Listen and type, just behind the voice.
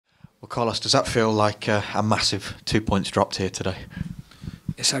Carlos, does that feel like a massive 2 points dropped here today?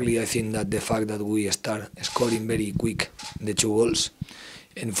 Exactly, I think that the fact that we start scoring very quick the 2 goals,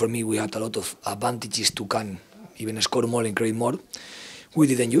 and for me we had a lot of advantages to can even score more and create more, we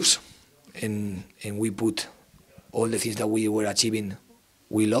didn't use, and we put all the things that we were achieving,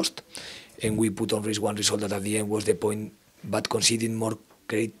 we lost, and we put on risk one result that at the end was the point, but conceding more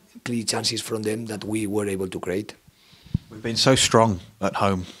great clear chances from them that we were able to create. We've been so strong at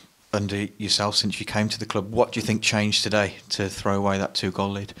home under yourself since you came to the club. What do you think changed today to throw away that 2-goal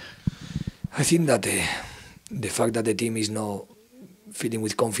lead? I think that the fact that the team is now feeling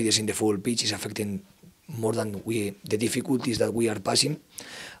with confidence in the full pitch is affecting more than the difficulties that we are passing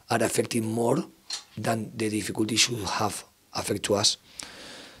are affecting more than the difficulties should have affect to us.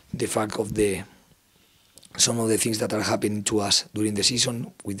 The fact of some of the things that are happening to us during the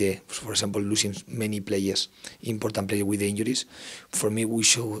season, with for example, losing many players, important players with the injuries. For me,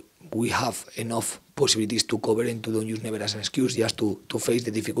 we have enough possibilities to cover and to don't use never as an excuse, just to face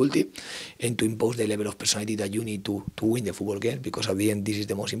the difficulty and to impose the level of personality that you need to win the football game, because at the end this is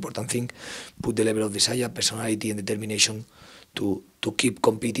the most important thing. Put the level of desire, personality and determination to keep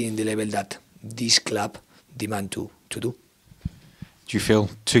competing in the level that this club demand to do. Do you feel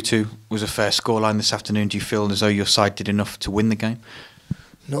 2-2 was a fair scoreline this afternoon? Do you feel as though your side did enough to win the game?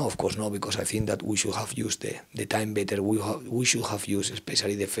 No, of course not, because I think that we should have used the time better. We should have used,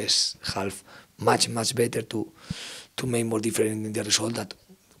 especially the first half, much better to make more different in the result that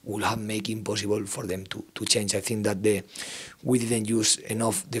will have make impossible for them to change. I think that we didn't use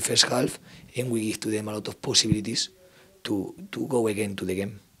enough the first half, and we give to them a lot of possibilities to go again to the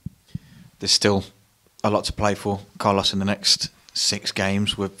game. There's still a lot to play for, Carlos, in the next 6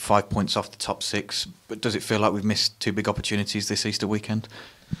 games. We're 5 points off the top 6, but does it feel like we've missed 2 big opportunities this Easter weekend?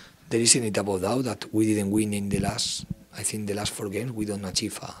 There isn't a doubt that we didn't win in the last 4 games. We don't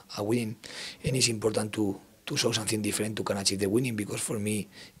achieve a win, and it's important to show something different to can achieve the winning, because for me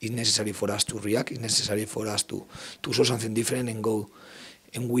it's necessary for us to react, it's necessary for us to show something different and go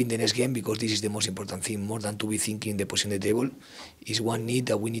and win the next game, because this is the most important thing, more than to be thinking the position on the table. Is one need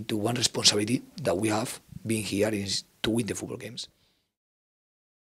that we need to, one responsibility that we have being here is to win the football games.